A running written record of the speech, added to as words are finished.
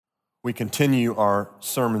We continue our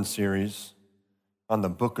sermon series on the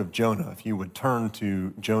book of Jonah. If you would turn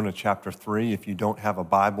to Jonah chapter 3, if you don't have a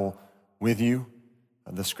Bible with you,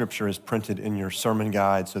 the scripture is printed in your sermon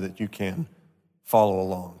guide so that you can follow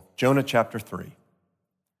along. Jonah chapter 3.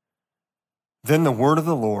 Then the word of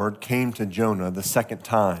the Lord came to Jonah the second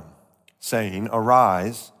time, saying,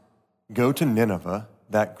 "Arise, go to Nineveh,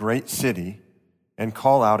 that great city, and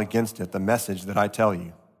call out against it the message that I tell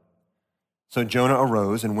you." So Jonah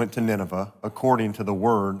arose and went to Nineveh according to the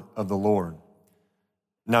word of the Lord.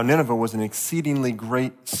 Now Nineveh was an exceedingly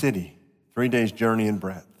great city, 3 days' journey in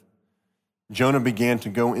breadth. Jonah began to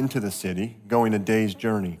go into the city, going a day's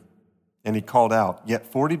journey. And he called out, "Yet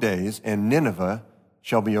 40 days, and Nineveh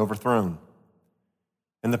shall be overthrown."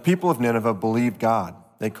 And the people of Nineveh believed God.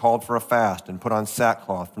 They called for a fast and put on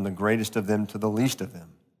sackcloth from the greatest of them to the least of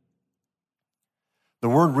them. The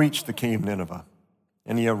word reached the king of Nineveh,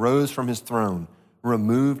 and he arose from his throne,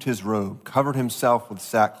 removed his robe, covered himself with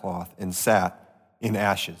sackcloth, and sat in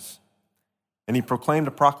ashes. And he proclaimed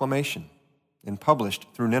a proclamation and published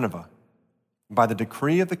through Nineveh, by the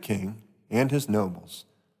decree of the king and his nobles,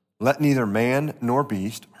 let neither man nor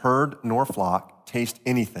beast, herd nor flock taste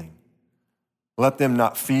anything. Let them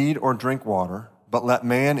not feed or drink water, but let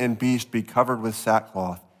man and beast be covered with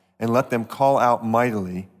sackcloth, and let them call out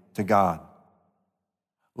mightily to God.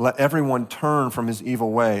 Let everyone turn from his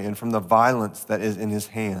evil way and from the violence that is in his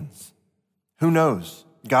hands. Who knows?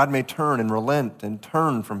 God may turn and relent and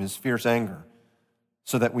turn from his fierce anger,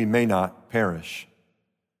 so that we may not perish.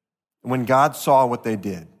 When God saw what they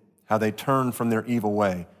did, how they turned from their evil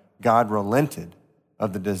way, God relented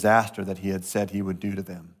of the disaster that he had said he would do to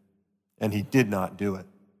them, and he did not do it.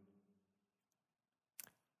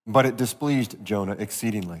 But it displeased Jonah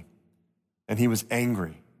exceedingly, and he was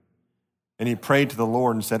angry. And he prayed to the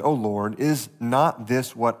Lord and said, "O Lord, is not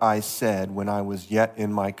this what I said when I was yet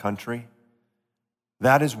in my country?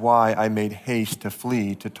 That is why I made haste to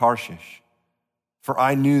flee to Tarshish. For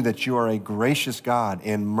I knew that you are a gracious God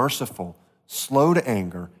and merciful, slow to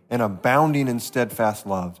anger, and abounding in steadfast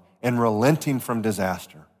love, and relenting from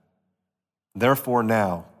disaster. Therefore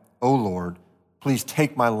now, O Lord, please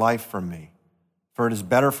take my life from me, for it is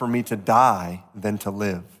better for me to die than to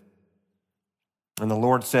live." And the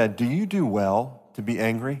Lord said, "Do you do well to be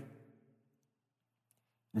angry?"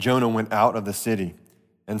 Jonah went out of the city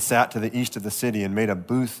and sat to the east of the city and made a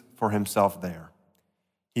booth for himself there.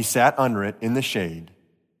 He sat under it in the shade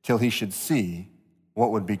till he should see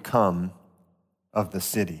what would become of the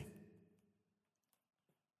city.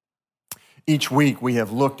 Each week we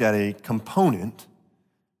have looked at a component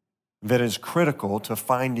that is critical to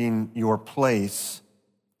finding your place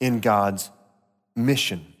in God's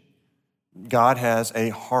mission. God has a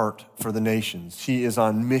heart for the nations. He is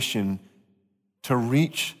on mission to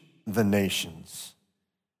reach the nations.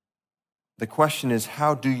 The question is,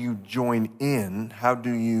 how do you join in? How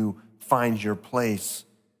do you find your place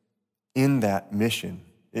in that mission?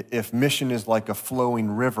 If mission is like a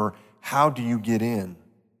flowing river, how do you get in?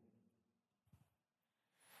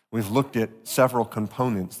 We've looked at several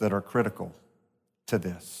components that are critical to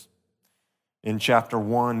this. In chapter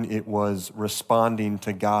 1, it was responding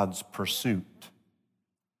to God's pursuit.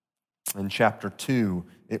 In chapter 2,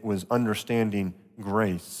 it was understanding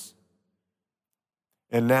grace.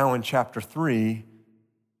 And now in chapter 3,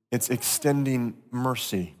 it's extending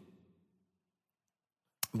mercy.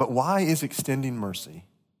 But why is extending mercy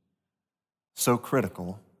so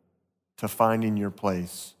critical to finding your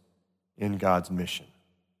place in God's mission?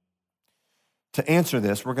 To answer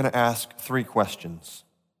this, we're going to ask 3 questions.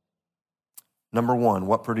 Number 1,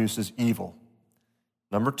 what produces evil?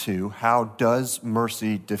 Number 2, how does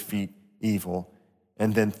mercy defeat evil?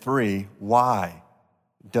 And then 3, why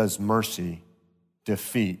does mercy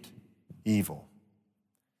defeat evil?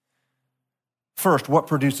 First, what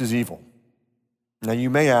produces evil? Now, you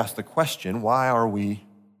may ask the question, why are we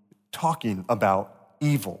talking about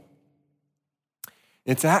evil?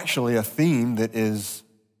 It's actually a theme that is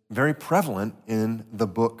very prevalent in the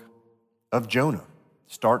book of Jonah.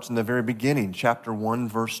 It starts in the very beginning, chapter 1,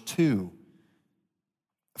 verse 2.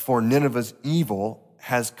 For Nineveh's evil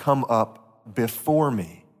has come up before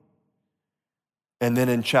me. And then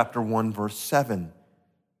in chapter 1, verse 7,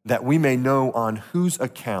 that we may know on whose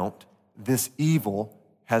account this evil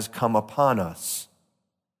has come upon us.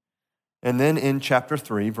 And then in chapter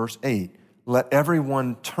 3, verse 8, let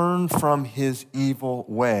everyone turn from his evil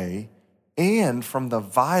way and from the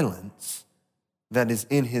violence that is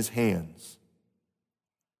in his hands.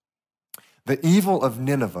 The evil of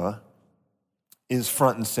Nineveh is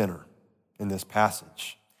front and center in this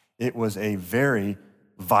passage. It was a very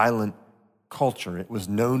violent culture. It was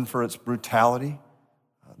known for its brutality.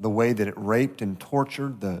 the way that it raped and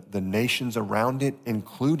tortured the nations around it,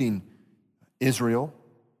 including Israel.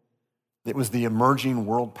 It was the emerging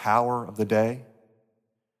world power of the day.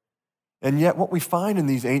 And yet what we find in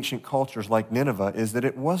these ancient cultures like Nineveh is that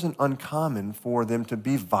it wasn't uncommon for them to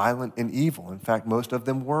be violent and evil. In fact, most of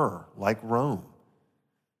them were, like Rome.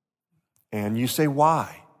 And you say,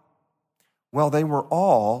 why? Well, they were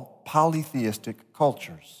all polytheistic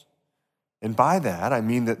cultures. And by that, I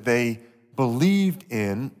mean that they believed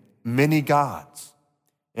in many gods,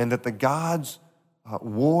 and that the gods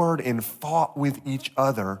warred and fought with each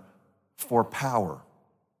other for power.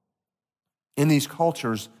 In these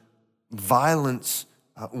cultures, violence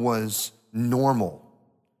was normal.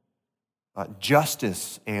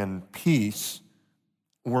 Justice and peace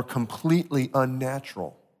were completely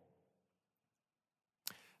unnatural.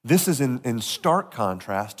 This is in stark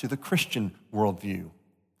contrast to the Christian worldview,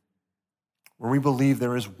 where we believe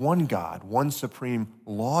there is one God, one supreme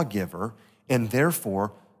lawgiver, and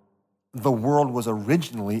therefore the world was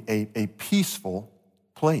originally a peaceful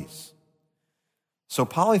place. So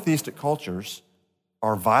polytheistic cultures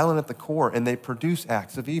are violent at the core, and they produce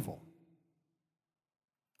acts of evil.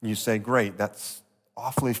 You say, great, that's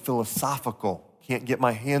awfully philosophical. Can't get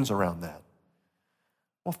my hands around that.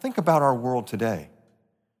 Well, think about our world today.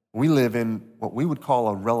 We live in what we would call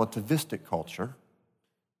a relativistic culture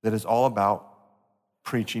that is all about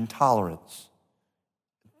preaching tolerance.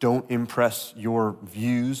 Don't impress your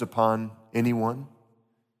views upon anyone.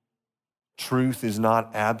 Truth is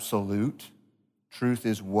not absolute. Truth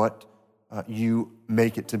is what you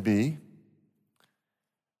make it to be.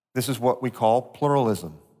 This is what we call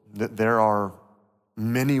pluralism, that there are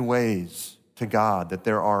many ways to God, that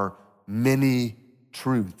there are many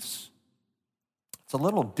truths. It's a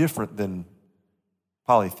little different than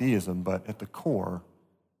polytheism, but at the core,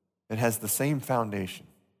 it has the same foundation,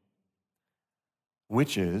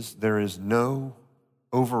 which is there is no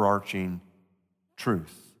overarching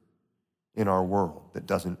truth in our world that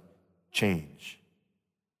doesn't change.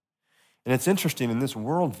 And it's interesting, in this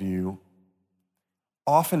worldview,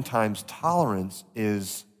 oftentimes tolerance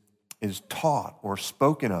is taught or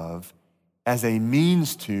spoken of as a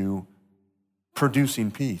means to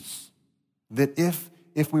producing peace. That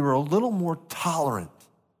if we were a little more tolerant,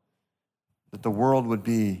 that the world would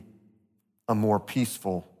be a more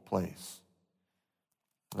peaceful place.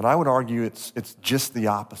 And I would argue it's just the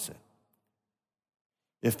opposite.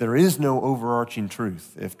 If there is no overarching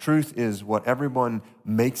truth, if truth is what everyone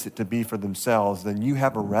makes it to be for themselves, then you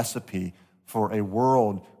have a recipe for a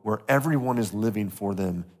world where everyone is living for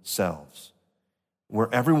themselves,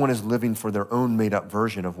 where everyone is living for their own made-up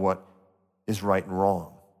version of what is right and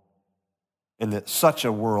wrong. And that such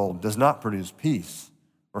a world does not produce peace,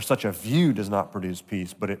 or such a view does not produce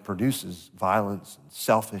peace, but it produces violence and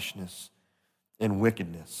selfishness and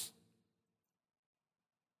wickedness.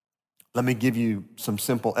 Let me give you some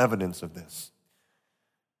simple evidence of this.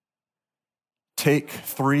 Take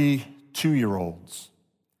 3 2-year-olds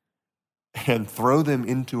and throw them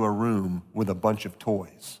into a room with a bunch of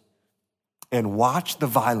toys and watch the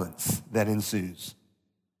violence that ensues.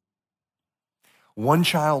 One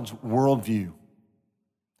child's worldview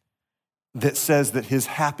that says that his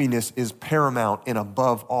happiness is paramount and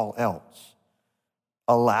above all else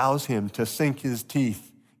allows him to sink his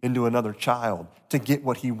teeth into another child to get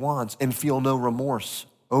what he wants and feel no remorse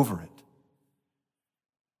over it.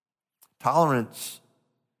 Tolerance,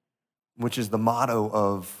 which is the motto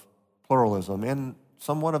of pluralism and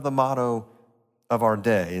somewhat of the motto of our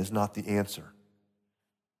day, is not the answer.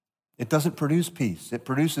 It doesn't produce peace. It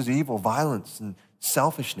produces evil, violence, and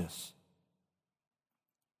selfishness.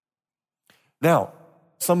 Now,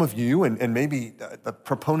 some of you, and maybe the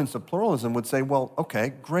proponents of pluralism, would say, well,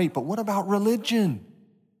 okay, great, but what about religion?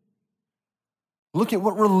 Look at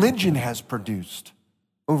what religion has produced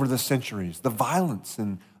over the centuries, the violence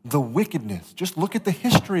and the wickedness. Just look at the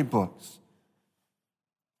history books.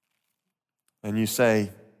 And you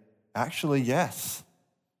say, actually, yes,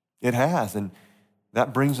 it has. And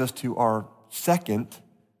that brings us to our second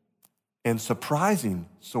and surprising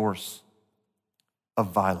source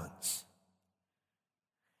of violence.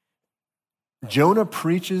 Jonah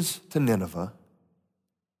preaches to Nineveh.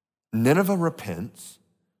 Nineveh repents.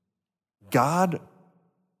 God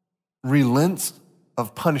relents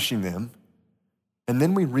of punishing them. And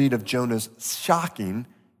then we read of Jonah's shocking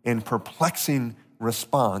and perplexing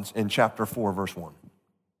response in chapter 4, verse 1.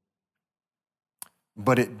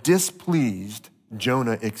 But it displeased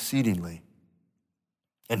Jonah exceedingly,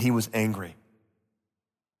 and he was angry.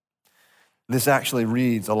 This actually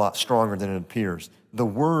reads a lot stronger than it appears. The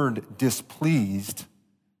word displeased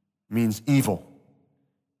means evil.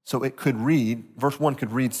 So it could read, verse 1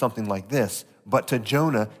 could read something like this: but to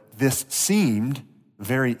Jonah, this seemed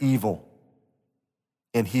very evil,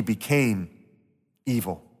 and he became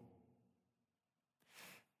evil.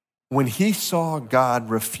 When he saw God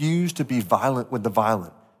refuse to be violent with the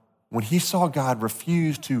violent, when he saw God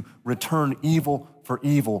refuse to return evil for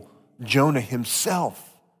evil, Jonah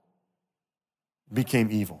himself became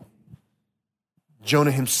evil.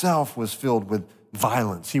 Jonah himself was filled with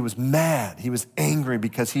violence. He was mad. He was angry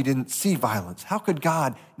because he didn't see violence. How could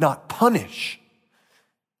God not punish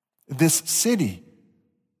this city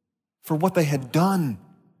for what they had done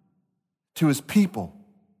to his people?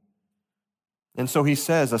 And so he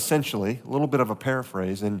says, essentially, a little bit of a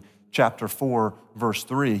paraphrase, in chapter 4, verse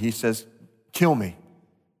 3, he says, kill me,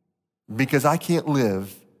 because I can't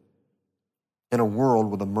live in a world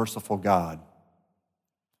with a merciful God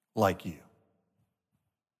like you.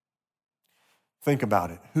 Think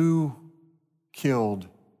about it. Who killed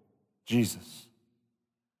Jesus?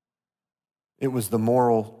 It was the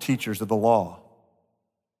moral teachers of the law.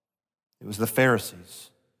 It was the Pharisees.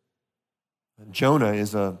 Jonah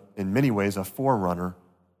is, in many ways, a forerunner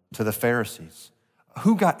to the Pharisees.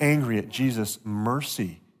 Who got angry at Jesus'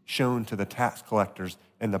 mercy shown to the tax collectors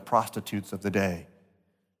and the prostitutes of the day?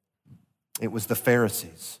 It was the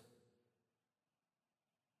Pharisees.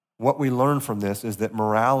 What we learn from this is that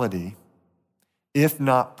morality, if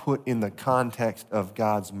not put in the context of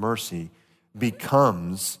God's mercy,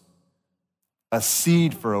 becomes a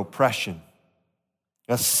seed for oppression,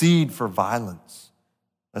 a seed for violence,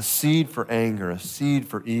 a seed for anger, a seed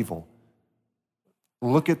for evil.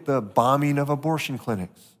 Look at the bombing of abortion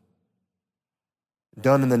clinics,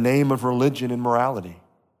 done in the name of religion and morality.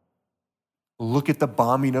 Look at the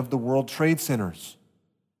bombing of the World Trade Centers,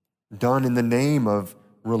 done in the name of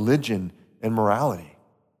religion and morality.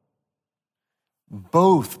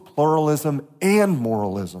 Both pluralism and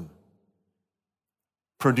moralism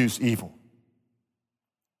produce evil.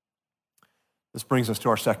 This brings us to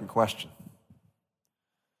our second question.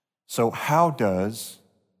 So how does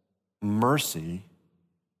mercy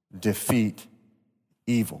defeat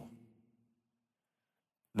evil?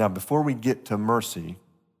 Now, before we get to mercy,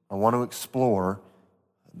 I want to explore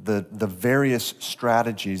the various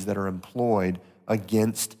strategies that are employed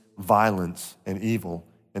against violence and evil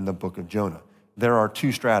in the book of Jonah. There are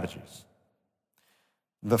two strategies.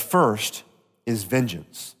 The first is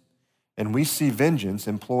vengeance. And we see vengeance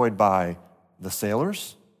employed by the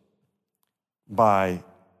sailors, by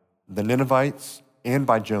the Ninevites, and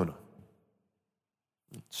by Jonah.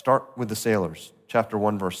 Start with the sailors. Chapter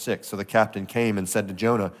 1, verse 6. So the captain came and said to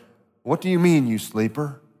Jonah, "What do you mean, you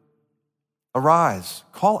sleeper? Arise,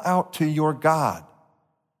 call out to your God.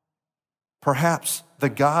 Perhaps the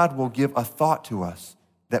God will give a thought to us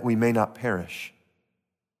that we may not perish."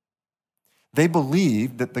 They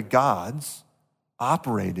believed that the gods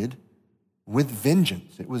operated with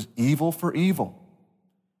vengeance. It was evil for evil.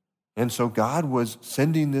 And so God was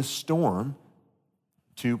sending this storm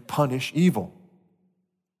to punish evil.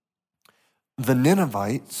 The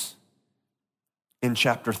Ninevites in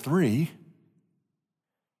chapter 3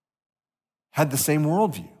 had the same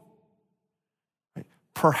worldview.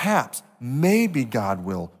 Perhaps, maybe God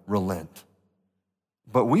will relent.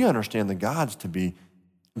 But we understand the gods to be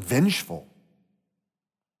vengeful.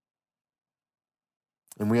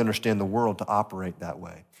 And we understand the world to operate that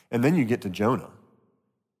way. And then you get to Jonah,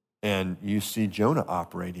 and you see Jonah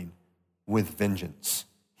operating with vengeance.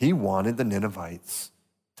 He wanted the Ninevites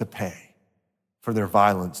to pay for their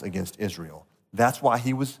violence against Israel. That's why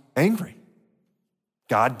he was angry.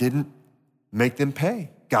 God didn't make them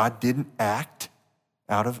pay. God didn't act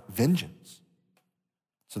out of vengeance.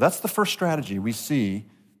 So that's the first strategy we see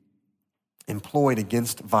employed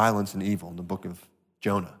against violence and evil in the book of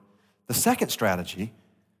Jonah. The second strategy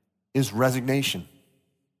is resignation.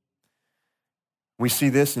 We see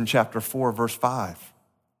this in chapter 4, verse 5.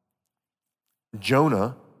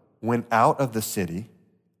 Jonah went out of the city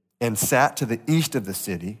and sat to the east of the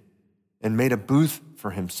city and made a booth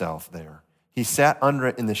for himself there. He sat under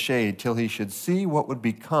it in the shade till he should see what would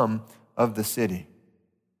become of the city.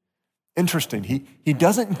 Interesting, he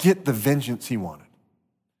doesn't get the vengeance he wanted.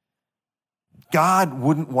 God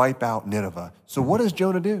wouldn't wipe out Nineveh. So what does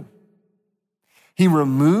Jonah do? He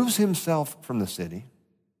removes himself from the city,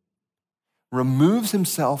 removes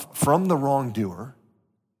himself from the wrongdoer,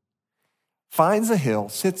 finds a hill,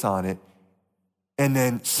 sits on it, and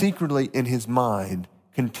then secretly in his mind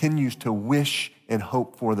continues to wish and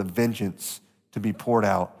hope for the vengeance to be poured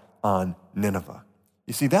out on Nineveh.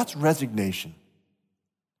 You see, that's resignation.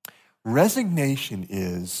 Resignation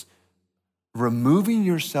is removing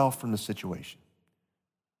yourself from the situation,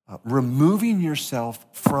 removing yourself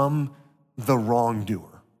from the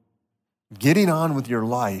wrongdoer, getting on with your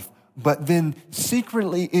life, but then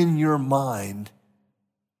secretly in your mind,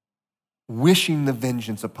 wishing the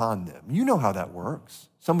vengeance upon them. You know how that works.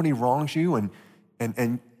 Somebody wrongs you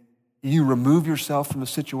and you remove yourself from the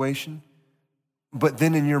situation, but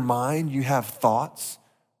then in your mind you have thoughts.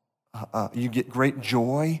 You get great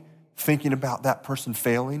joy thinking about that person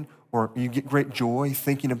failing, or you get great joy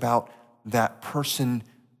thinking about that person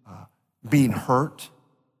being hurt.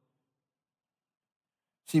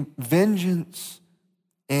 See, vengeance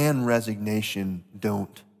and resignation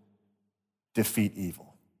don't defeat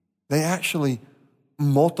evil. They actually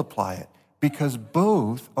multiply it because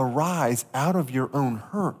both arise out of your own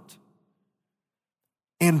hurt.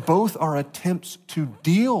 And both are attempts to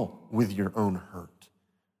deal with your own hurt.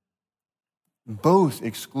 Both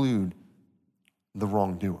exclude the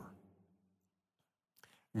wrongdoer.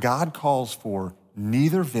 God calls for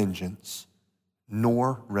neither vengeance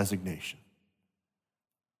nor resignation.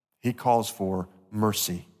 He calls for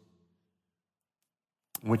mercy,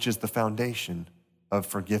 which is the foundation of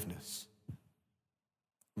forgiveness.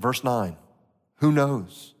 Verse 9, who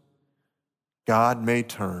knows? God may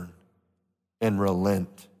turn and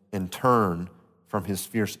relent and turn from his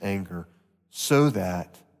fierce anger so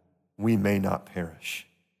that we may not perish.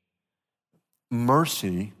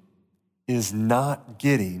 Mercy is not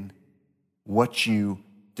getting what you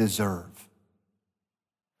deserve.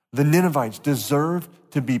 The Ninevites deserved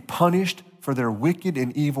to be punished for their wicked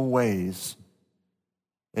and evil ways,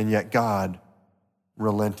 and yet God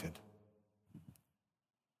relented.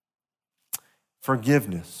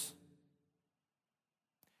 Forgiveness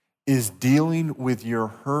is dealing with your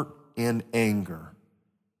hurt and anger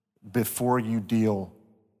before you deal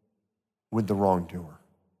with the wrongdoer.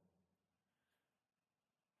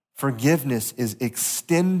 Forgiveness is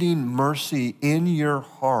extending mercy in your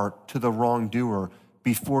heart to the wrongdoer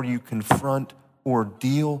before you confront or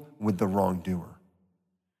deal with the wrongdoer.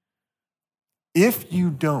 If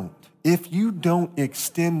you don't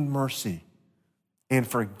extend mercy and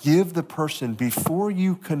forgive the person before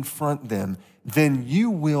you confront them, then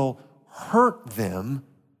you will hurt them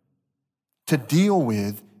to deal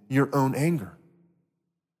with your own anger.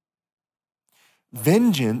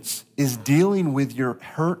 Vengeance is dealing with your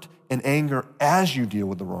hurt and anger as you deal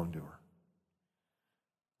with the wrongdoer.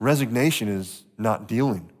 Resignation is not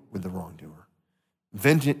dealing with the wrongdoer.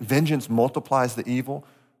 Vengeance multiplies the evil.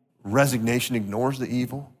 Resignation ignores the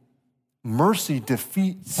evil. Mercy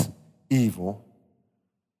defeats evil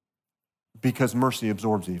because mercy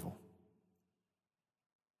absorbs evil.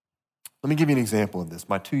 Let me give you an example of this.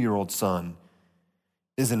 My 2-year-old son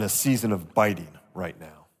is in a season of biting right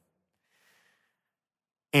now.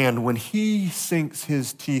 And when he sinks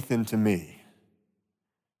his teeth into me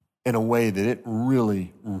in a way that it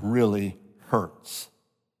really, really hurts,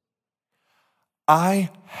 I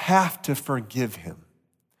have to forgive him.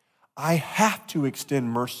 I have to extend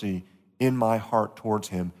mercy in my heart towards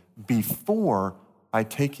him before I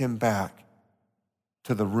take him back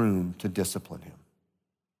to the room to discipline him.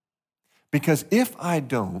 Because if I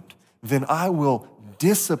don't, then I will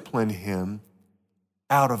discipline him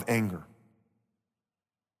out of anger.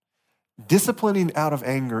 Disciplining out of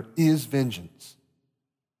anger is vengeance.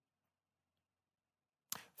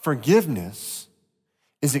 Forgiveness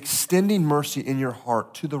is extending mercy in your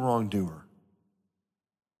heart to the wrongdoer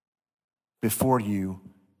before you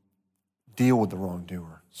deal with the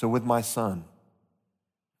wrongdoer. So with my son,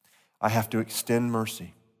 I have to extend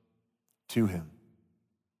mercy to him.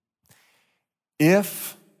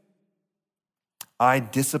 If I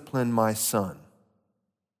discipline my son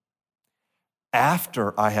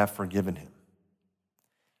after I have forgiven him,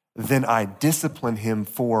 then I discipline him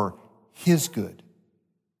for his good.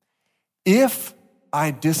 If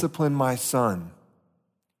I discipline my son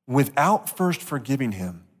without first forgiving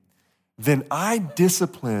him, then I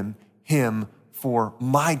discipline him for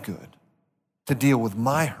my good, to deal with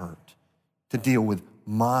my hurt, to deal with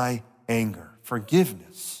my anger.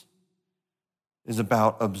 Forgiveness is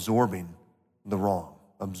about absorbing the wrong,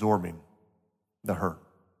 absorbing the hurt.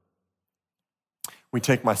 We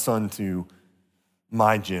take my son to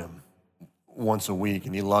my gym once a week,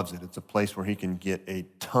 and he loves it. It's a place where he can get a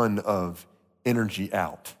ton of energy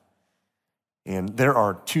out. And there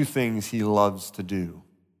are 2 things he loves to do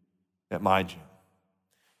at my gym.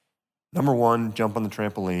 Number 1, jump on the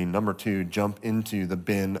trampoline. Number 2, jump into the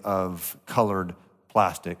bin of colored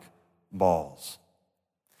plastic balls.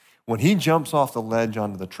 When he jumps off the ledge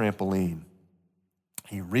onto the trampoline,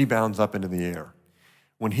 he rebounds up into the air.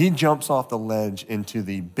 When he jumps off the ledge into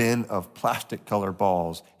the bin of plastic colored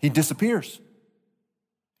balls, he disappears.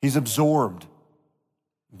 He's absorbed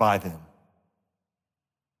by them.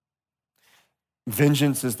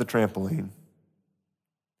 Vengeance is the trampoline.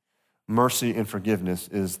 Mercy and forgiveness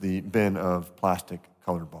is the bin of plastic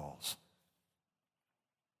colored balls.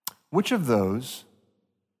 Which of those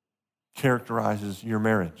characterizes your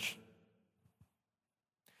marriage?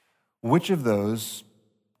 Which of those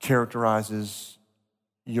characterizes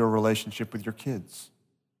your relationship with your kids?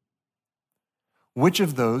 Which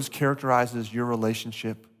of those characterizes your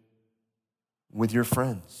relationship with your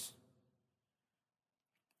friends?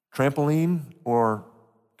 Trampoline or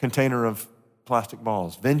container of plastic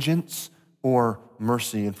balls? Vengeance or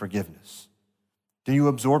mercy and forgiveness? Do you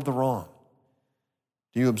absorb the wrong?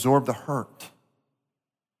 Do you absorb the hurt?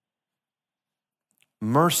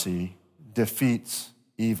 Mercy defeats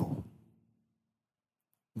evil.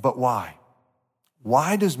 But why?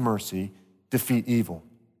 Why does mercy defeat evil?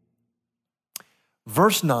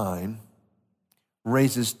 Verse 9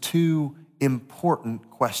 raises two important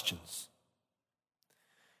questions.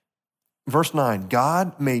 Verse 9,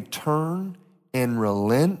 God may turn and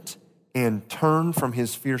relent and turn from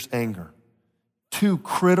his fierce anger. Two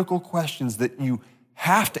critical questions that you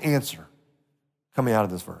have to answer coming out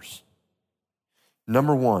of this verse.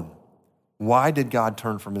 Number one, why did God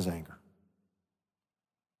turn from his anger?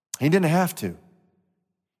 He didn't have to.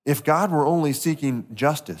 If God were only seeking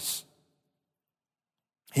justice,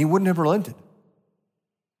 he wouldn't have relented.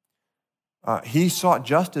 He sought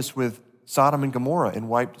justice with Sodom and Gomorrah and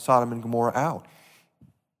wiped Sodom and Gomorrah out.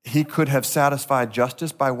 He could have satisfied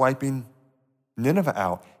justice by wiping Nineveh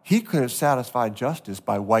out. He could have satisfied justice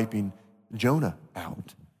by wiping Jonah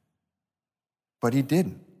out. But he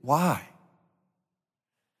didn't. Why?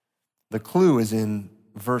 The clue is in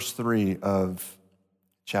verse 3 of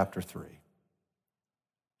chapter 3.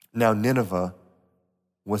 Now Nineveh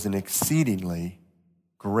was an exceedingly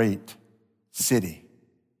great city.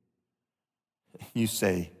 You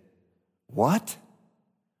say, what?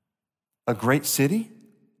 A great city?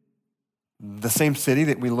 The same city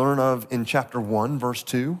that we learn of in chapter 1, verse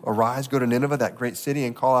 2. Arise, go to Nineveh, that great city,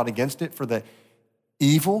 and call out against it, for their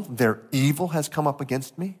evil has come up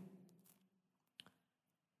against me.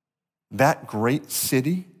 That great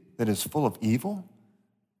city that is full of evil?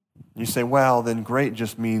 You say, well, then great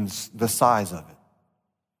just means the size of it.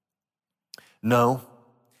 No,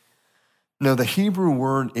 the Hebrew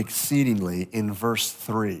word exceedingly in verse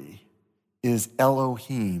 3 is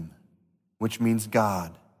Elohim, which means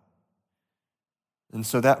God. And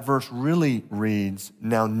so that verse really reads,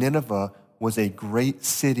 now Nineveh was a great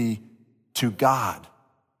city to God.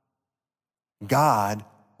 God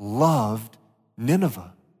loved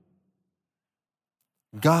Nineveh.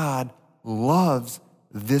 God loves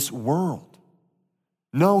this world.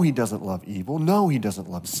 No, he doesn't love evil. No, he doesn't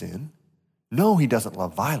love sin. No, he doesn't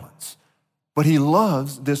love violence. But he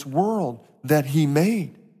loves this world that he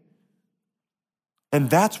made. And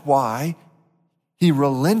that's why he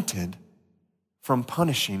relented from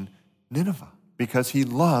punishing Nineveh, because he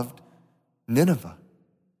loved Nineveh.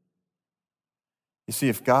 You see,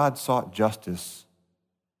 if God sought justice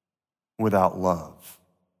without love,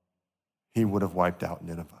 he would have wiped out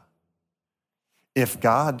Nineveh. If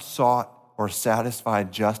God sought or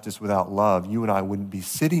satisfied justice without love, you and I wouldn't be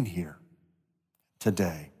sitting here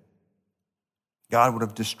today. God would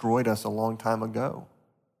have destroyed us a long time ago.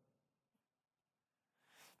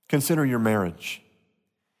 Consider your marriage.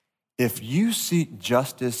 If you seek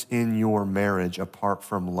justice in your marriage apart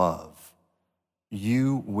from love,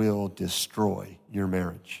 you will destroy your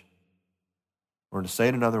marriage. Or to say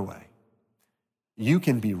it another way, you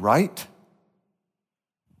can be right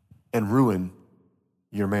and ruin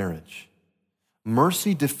your marriage.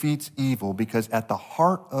 Mercy defeats evil because at the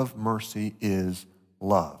heart of mercy is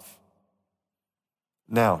love.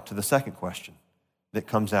 Now, to the second question that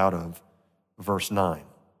comes out of verse 9.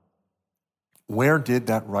 Where did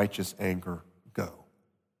that righteous anger go? It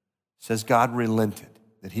says God relented,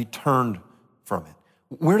 that he turned from it.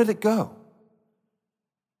 Where did it go?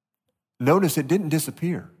 Notice it didn't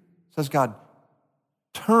disappear. It says God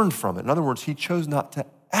turned from it. In other words, he chose not to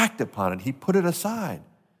act upon it. He put it aside.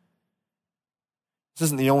 This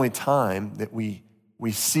isn't the only time that we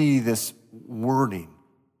see this wording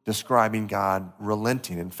describing God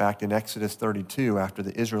relenting. In fact, in Exodus 32, after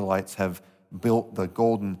the Israelites have built the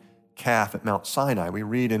golden calf at Mount Sinai, we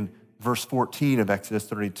read in verse 14 of Exodus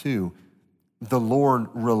 32, the Lord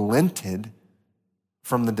relented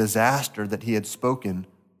from the disaster that he had spoken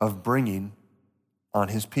of bringing on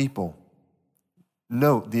his people.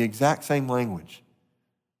 Note the exact same language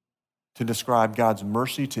to describe God's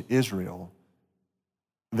mercy to Israel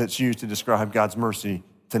that's used to describe God's mercy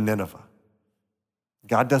to Nineveh.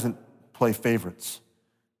 God doesn't play favorites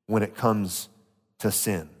when it comes to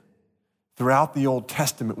sin. Throughout the Old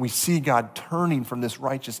Testament, we see God turning from this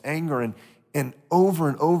righteous anger, and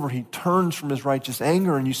over he turns from his righteous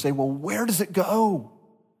anger, and you say, well, where does it go?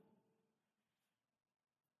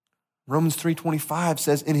 Romans 3:25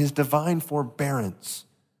 says, in his divine forbearance,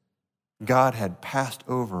 God had passed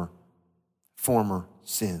over former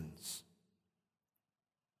sins.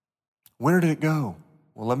 Where did it go?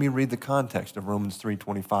 Well, let me read the context of Romans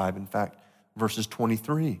 3:25. In fact, verses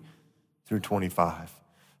 23 through 25.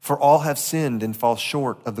 For all have sinned and fall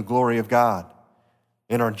short of the glory of God,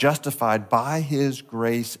 and are justified by his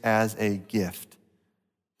grace as a gift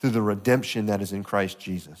through the redemption that is in Christ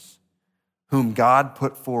Jesus, whom God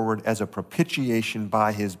put forward as a propitiation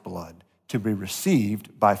by his blood to be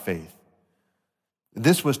received by faith.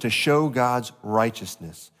 This was to show God's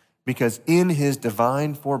righteousness, because in his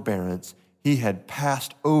divine forbearance he had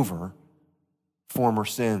passed over former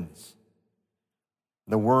sins.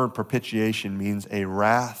 The word propitiation means a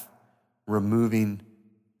wrath-removing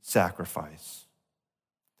sacrifice.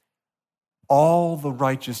 All the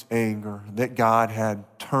righteous anger that God had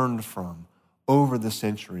turned from over the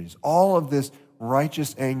centuries, all of this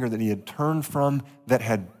righteous anger that he had turned from, that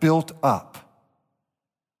had built up,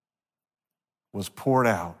 was poured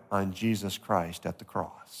out on Jesus Christ at the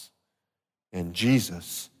cross. And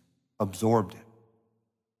Jesus absorbed it.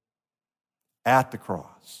 At the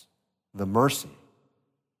cross, the mercy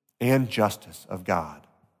and justice of God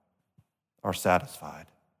are satisfied.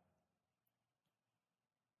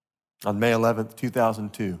 On May 11th,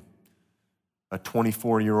 2002, a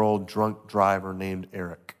 24-year-old drunk driver named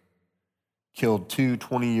Eric killed two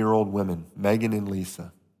 20-year-old women, Megan and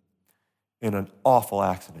Lisa, in an awful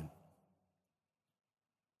accident.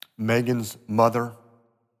 Megan's mother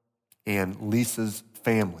and Lisa's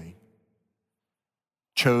family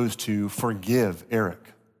chose to forgive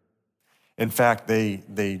Eric. In fact,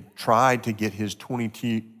 they tried to get his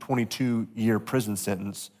 22-year prison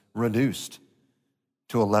sentence reduced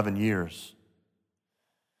to 11 years.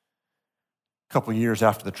 A couple years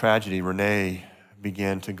after the tragedy, Renee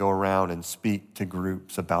began to go around and speak to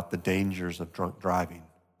groups about the dangers of drunk driving.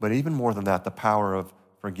 But even more than that, the power of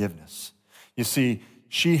forgiveness. You see,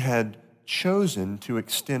 she had chosen to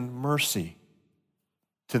extend mercy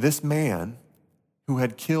to this man who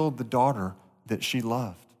had killed the daughter that she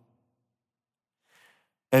loved.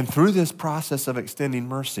 And through this process of extending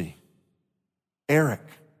mercy, Eric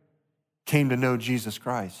came to know Jesus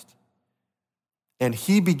Christ. And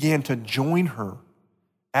he began to join her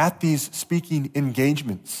at these speaking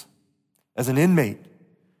engagements as an inmate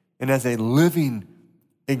and as a living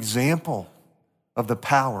example of the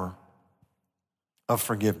power of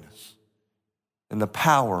forgiveness and the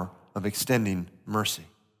power of extending mercy.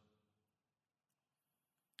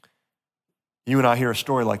 You and I hear a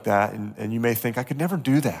story like that, and you may think, I could never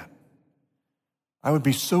do that. I would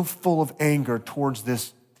be so full of anger towards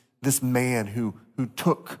this man who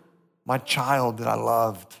took my child that I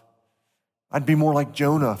loved. I'd be more like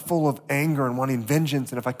Jonah, full of anger and wanting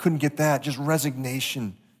vengeance, and if I couldn't get that, just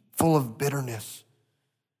resignation, full of bitterness.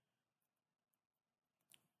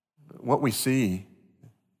 What we see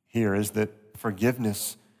here is that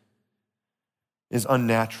forgiveness is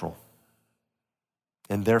unnatural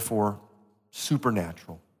and therefore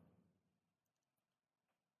supernatural.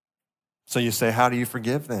 So you say, how do you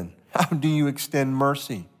forgive then? How do you extend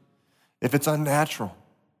mercy if it's unnatural?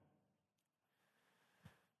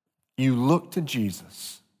 You look to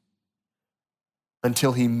Jesus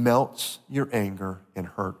until he melts your anger and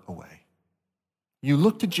hurt away. You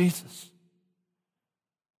look to Jesus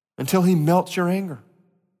until he melts your anger.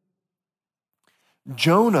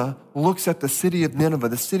 Jonah looks at the city of Nineveh,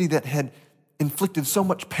 the city that had inflicted so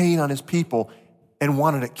much pain on his people and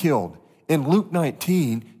wanted it killed. In Luke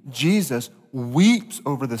 19, Jesus weeps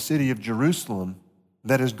over the city of Jerusalem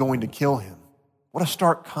that is going to kill him. What a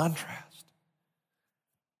stark contrast.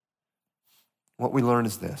 What we learn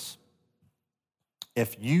is this: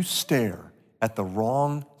 if you stare at the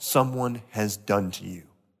wrong someone has done to you,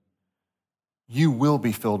 you will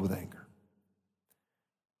be filled with anger.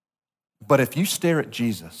 But if you stare at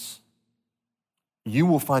Jesus, you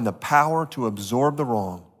will find the power to absorb the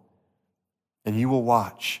wrong, and you will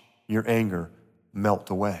watch your anger melt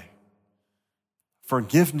away.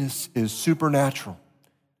 Forgiveness is supernatural.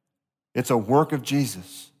 It's a work of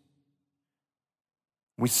Jesus.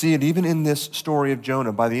 We see it even in this story of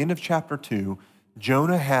Jonah. By the end of chapter 2,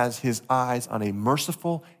 Jonah has his eyes on a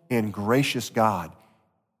merciful and gracious God,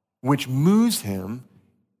 which moves him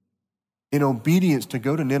in obedience to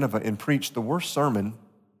go to Nineveh and preach the worst sermon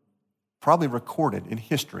probably recorded in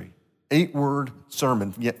history. 8-word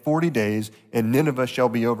sermon, yet 40 days, and Nineveh shall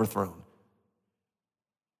be overthrown.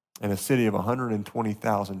 and a city of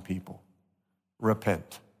 120,000 people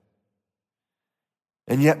repent.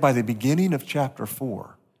 And yet by the beginning of chapter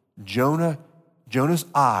 4, Jonah's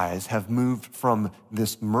eyes have moved from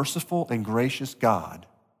this merciful and gracious God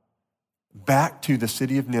back to the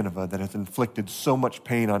city of Nineveh that has inflicted so much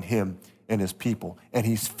pain on him and his people, and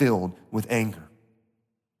he's filled with anger.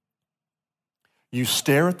 You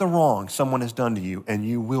stare at the wrong someone has done to you, and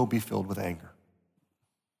you will be filled with anger.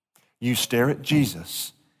 You stare at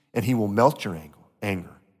Jesus, and he will melt your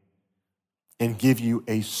anger and give you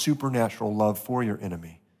a supernatural love for your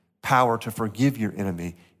enemy, power to forgive your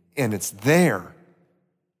enemy, and it's there,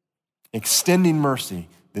 extending mercy,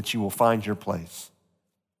 that you will find your place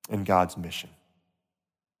in God's mission.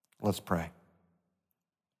 Let's pray.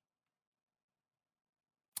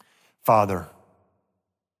 Father,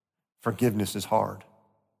 forgiveness is hard.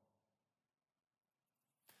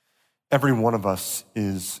 Every one of us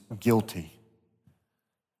is guilty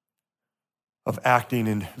of acting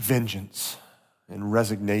in vengeance and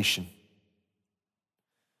resignation.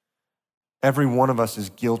 Every one of us is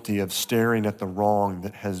guilty of staring at the wrong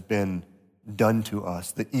that has been done to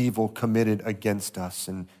us, the evil committed against us,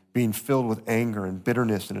 and being filled with anger and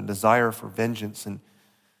bitterness and a desire for vengeance. And,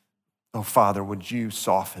 oh, Father, would you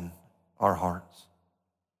soften our hearts?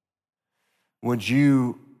 Would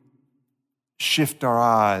you shift our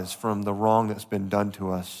eyes from the wrong that's been done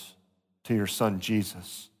to us to your Son,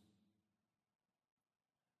 Jesus,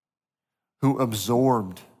 who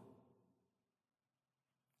absorbed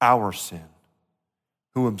our sin,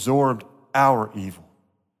 who absorbed our evil,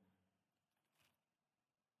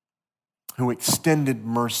 who extended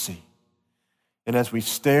mercy. And as we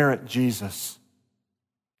stare at Jesus,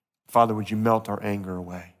 Father, would you melt our anger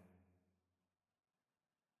away?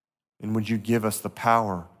 And would you give us the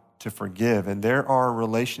power to forgive? And there are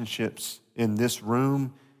relationships in this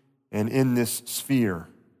room and in this sphere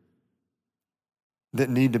that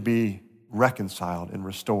need to be reconciled and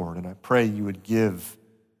restored. And I pray you would give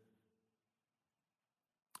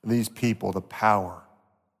these people the power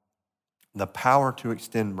to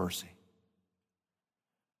extend mercy,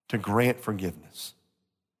 to grant forgiveness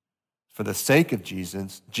for the sake of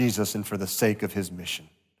Jesus and for the sake of his mission.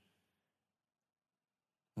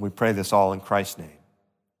 We pray this all in Christ's name.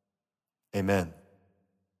 Amen.